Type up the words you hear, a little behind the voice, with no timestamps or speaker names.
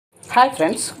Hi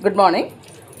friends, good morning.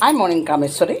 I'm Morning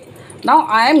Kameswari. Now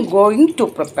I am going to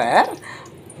prepare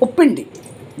uppindi.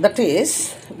 That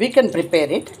is, we can prepare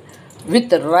it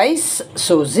with rice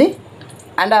suji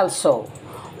and also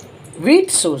wheat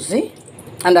suji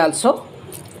and also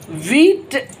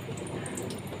wheat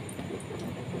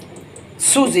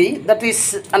suji. That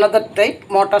is another type,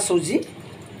 mota suji.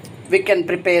 We can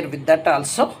prepare with that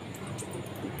also.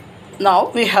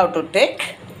 Now we have to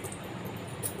take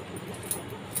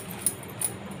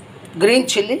green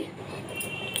chili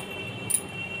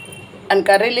and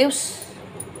curry leaves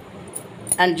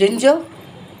and ginger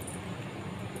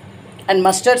and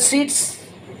mustard seeds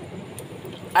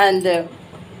and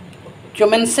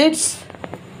cumin seeds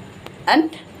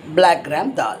and black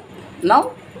gram dal.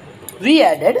 Now we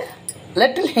added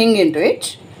little hing into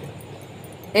it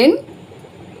in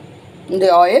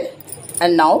the oil,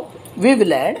 and now we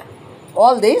will add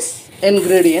all these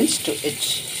ingredients to it,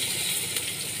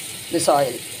 this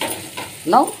oil.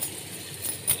 Now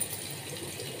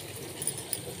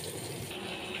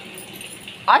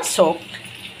I soaked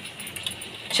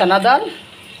chana dal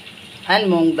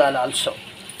and moong dal also.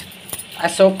 I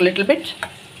soaked little bit,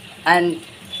 and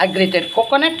I grated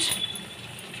coconut,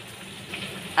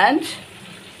 and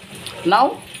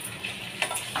now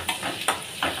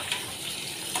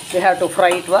we have to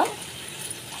fry it well.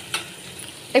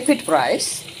 If it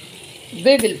fries,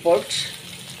 we will put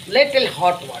little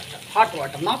hot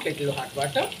water, not little hot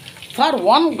water. For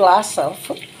 1 glass of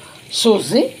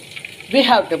suji, we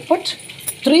have to put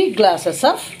 3 glasses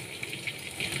of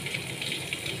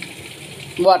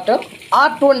water or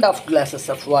 2.5 glasses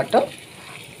of water.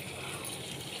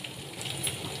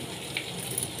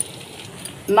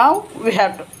 Now we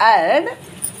have to add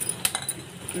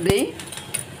the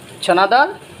chana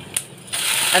dal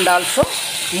and also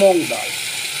moong dal.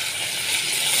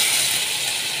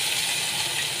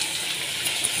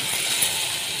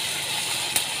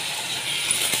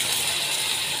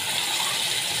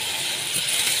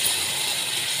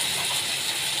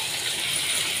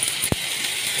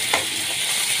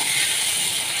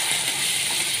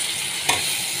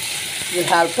 We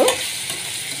have to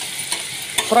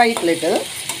fry it little.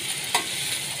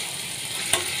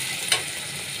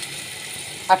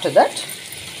 After that,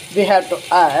 we have to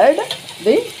add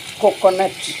the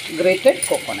coconut, grated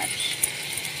coconut.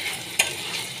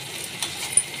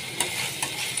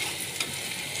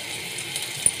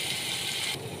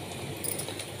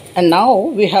 And now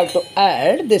we have to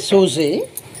add the suji.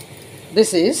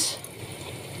 This is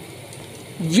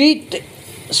wheat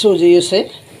suji, you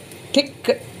say,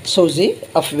 thick suji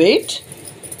of wheat.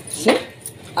 See,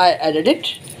 I added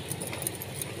it.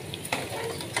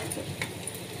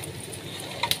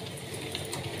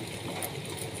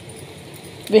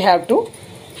 We have to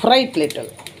fry it little.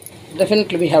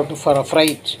 Definitely we have to fry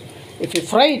it. If you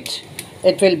fry it,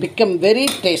 it will become very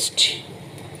tasty.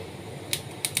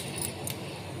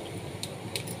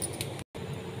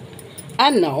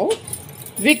 And now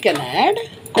we can add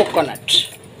coconut.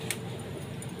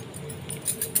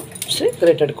 See,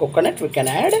 grated coconut we can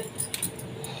add.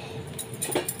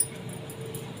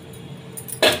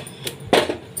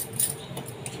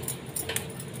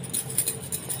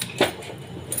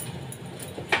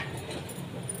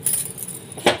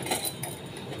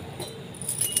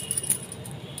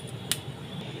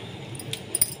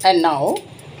 And now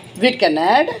we can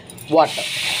add water.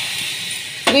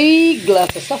 3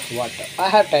 glasses of water. I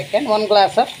have taken 1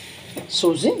 glass of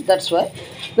suji. That's why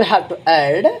we have to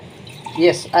add.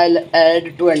 Yes, I'll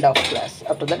add 2.5 glass.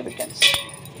 After that we can see.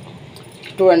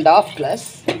 2.5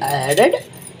 glass added.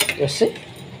 You see.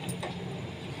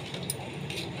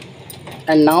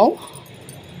 And now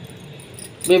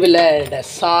we will add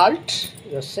salt.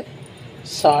 You see.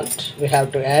 Salt. We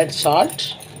have to add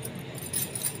salt.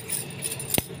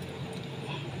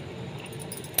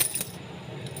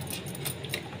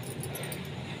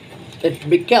 It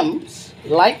becomes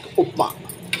like upma,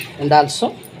 and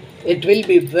also it will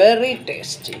be very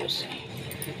tasty, you see.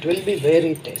 It will be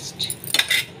very tasty.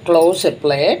 Close a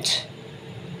plate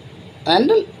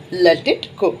and let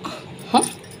it cook.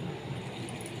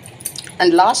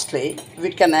 And lastly,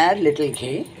 we can add little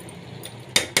ghee.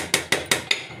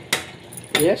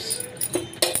 Yes.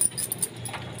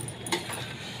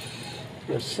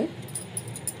 You see.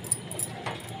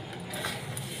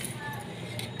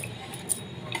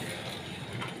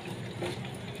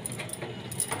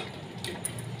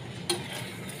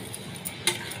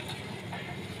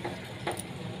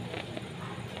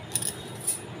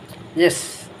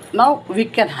 Yes, now we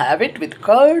can have it with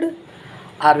curd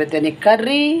or with any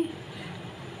curry,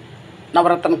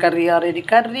 Navratan curry or any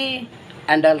curry,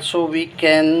 and also we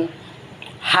can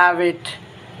have it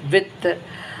with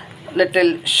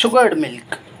little sugared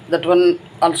milk. That one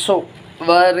also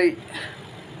very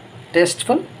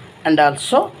tasteful, and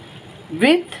also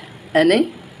with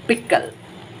any pickle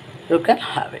you can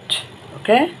have it.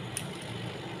 Okay,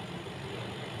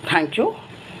 thank you.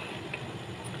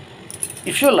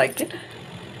 If you like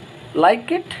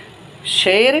it,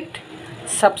 share it,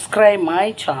 subscribe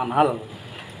my channel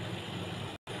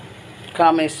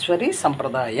Kameswari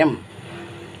Sampradayam.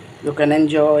 You can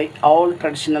enjoy all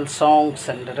traditional songs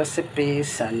and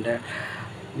recipes and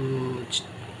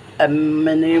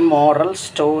many moral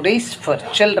stories for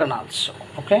children also.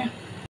 Okay.